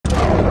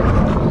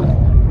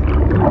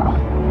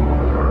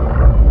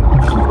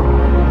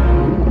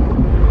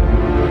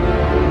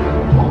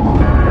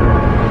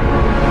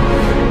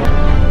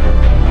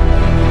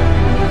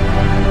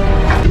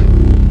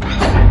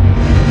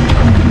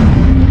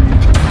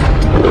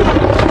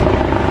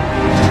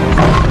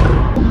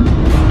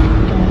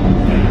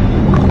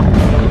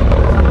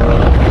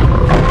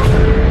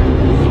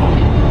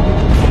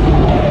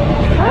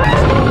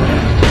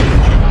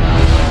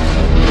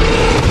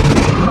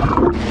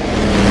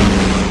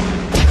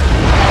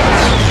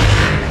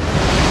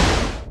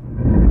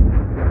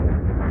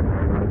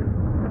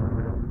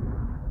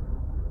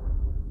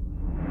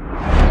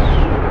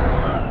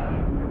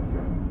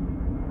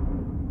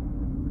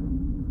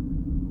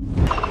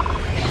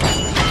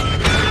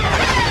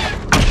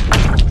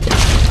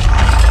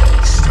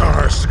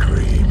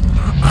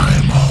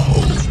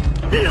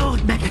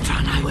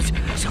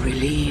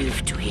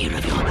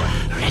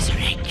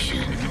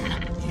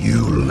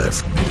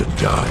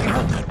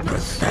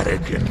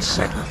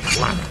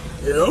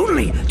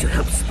only to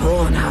help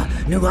spawn our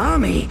new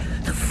army,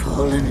 the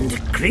Fallen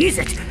decrees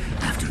it.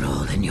 After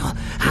all, in your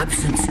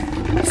absence,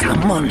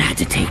 someone had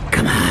to take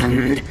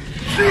command.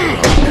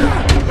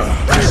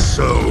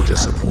 So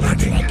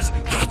disappointing.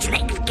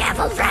 Hatchlings,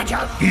 careful,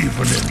 fragile.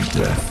 Even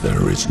in death,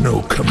 there is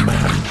no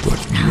command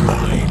but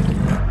mine.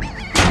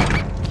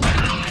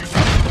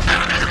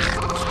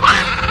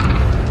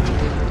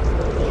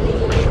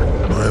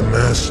 My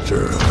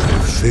master,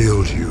 I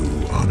failed you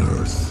on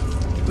Earth.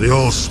 The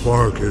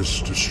Allspark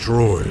is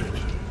destroyed,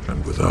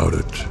 and without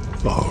it,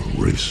 our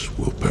race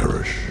will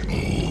perish.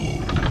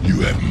 Oh,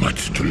 you have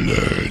much to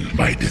learn,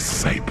 my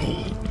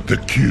disciple. The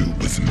cube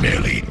was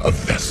merely a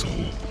vessel.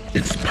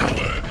 Its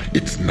power,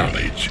 its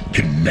knowledge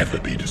can never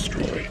be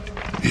destroyed.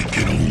 It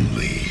can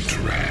only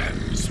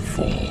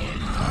transform.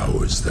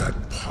 How is that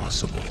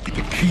possible?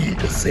 The key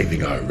to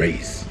saving our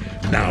race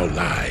now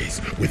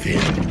lies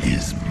within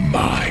his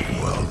mind.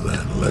 Well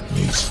then, let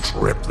me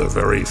strip the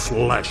very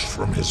flesh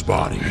from his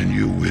body. And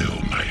you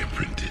will, my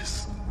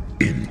apprentice.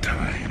 In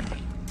time.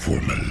 For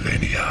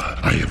millennia,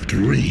 I have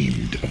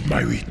dreamed of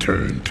my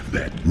return to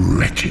that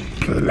wretched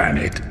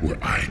planet where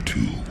I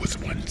too was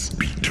once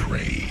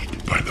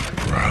betrayed by the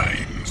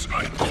primes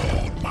I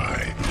called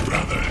my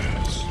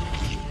brothers.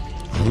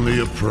 Only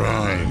a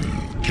prime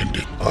can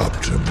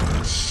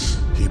Optimus.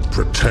 He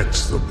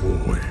protects the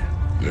boy.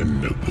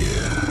 Then no.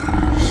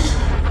 Yes.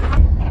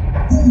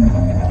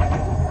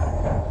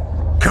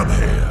 Come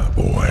here,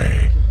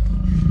 boy.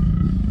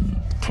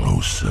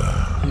 Closer.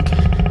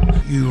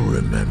 You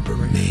remember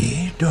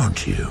me,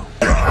 don't you?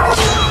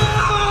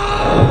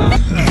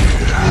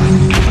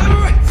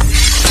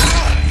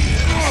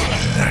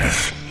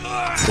 Yes.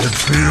 It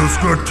feels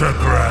good to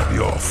grab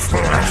your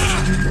flesh.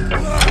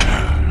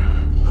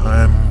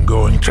 I'm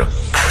going to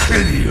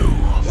kill you.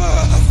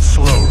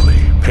 Slowly,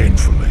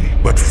 painfully.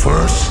 But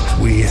first,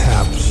 we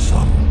have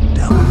some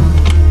done.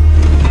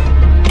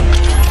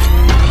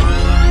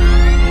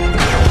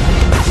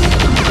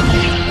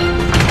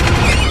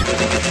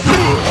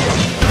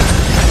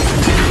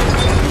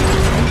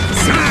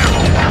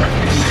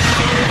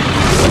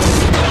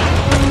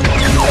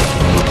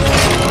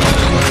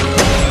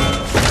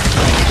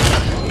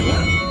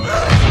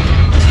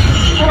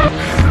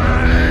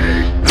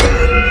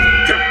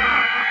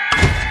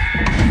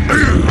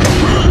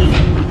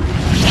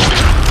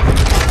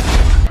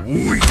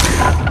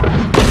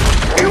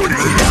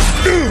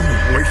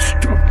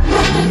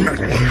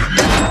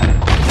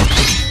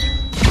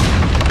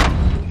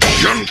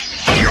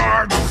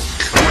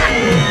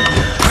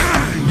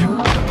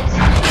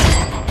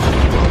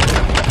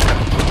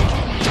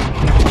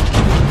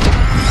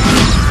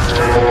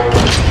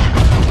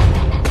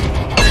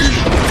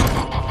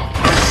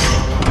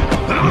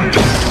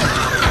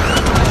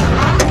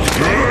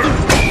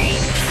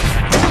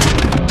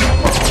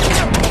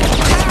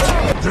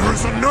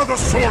 Another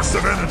source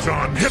of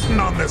energon hidden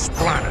on this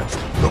planet.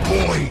 The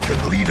boy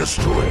can lead us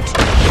to it.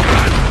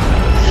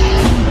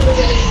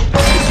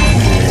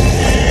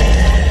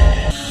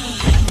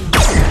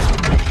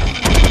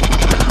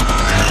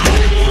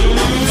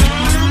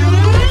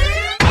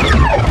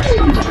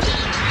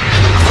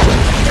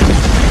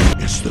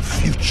 Is the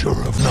future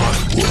of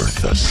not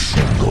worth a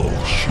single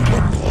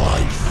human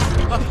life?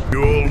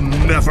 You'll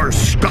never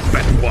stop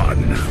at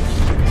one.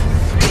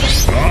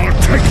 I'll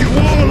take you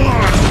all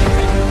on!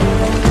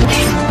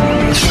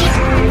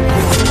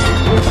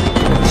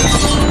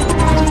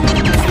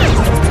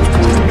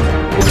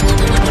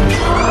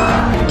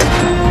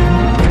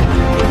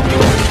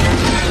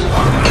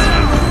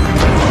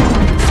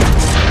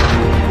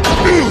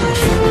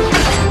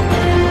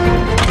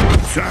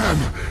 Sam,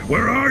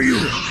 where are you?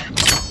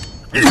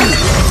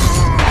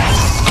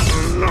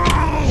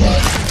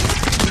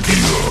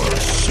 You're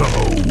so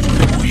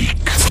weak.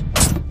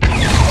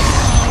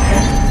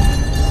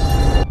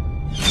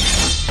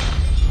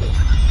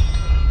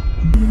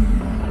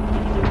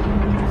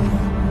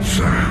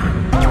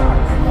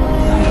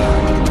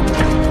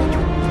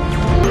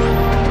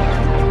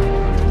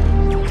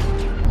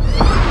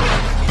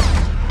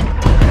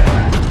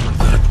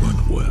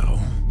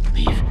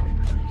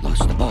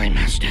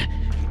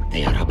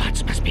 The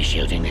Autobots must be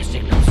shielding their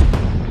signals.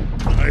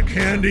 I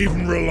can't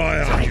even rely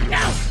on you.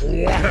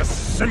 What a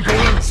simple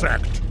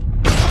insect!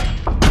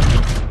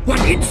 What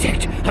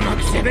insect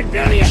among 7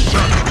 billion?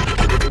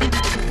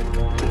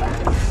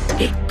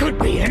 It could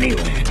be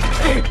anywhere.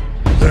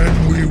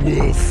 Then we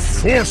will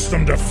force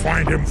them to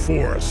find him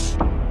for us.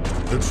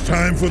 It's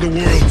time for the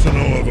world to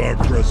know of our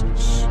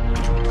presence.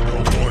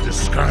 No more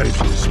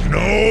disguises,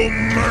 no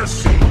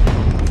mercy.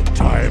 The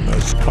time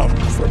has come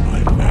for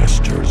my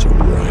master's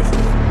arrival.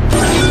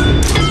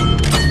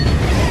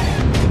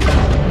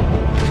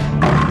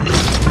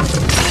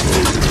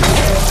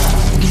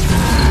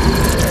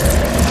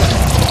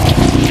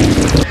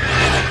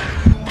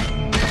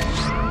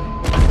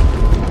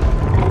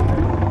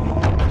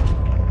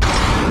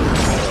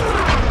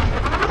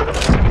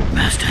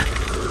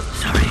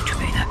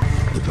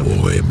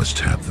 Must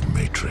have the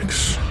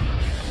Matrix.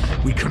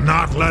 We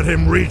cannot let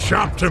him reach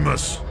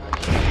Optimus.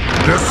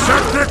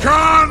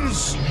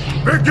 Decepticons,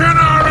 begin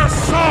our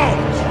assault!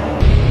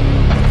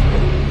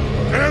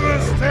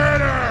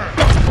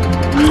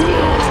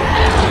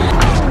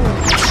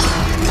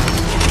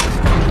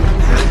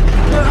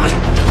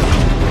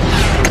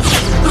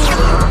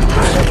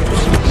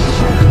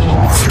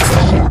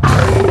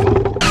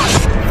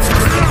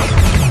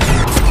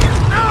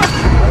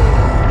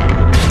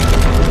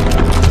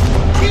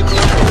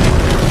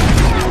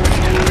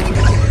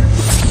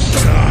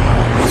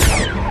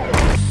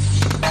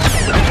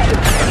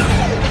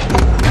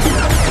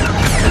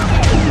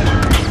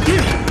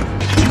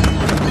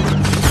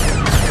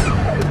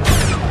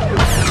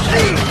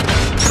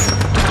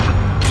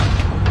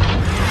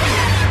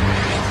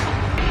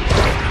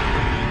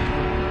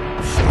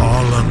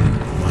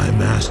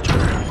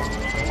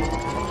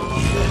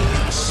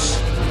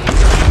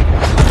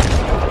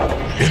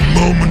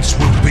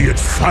 only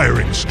its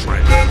firing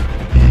strength.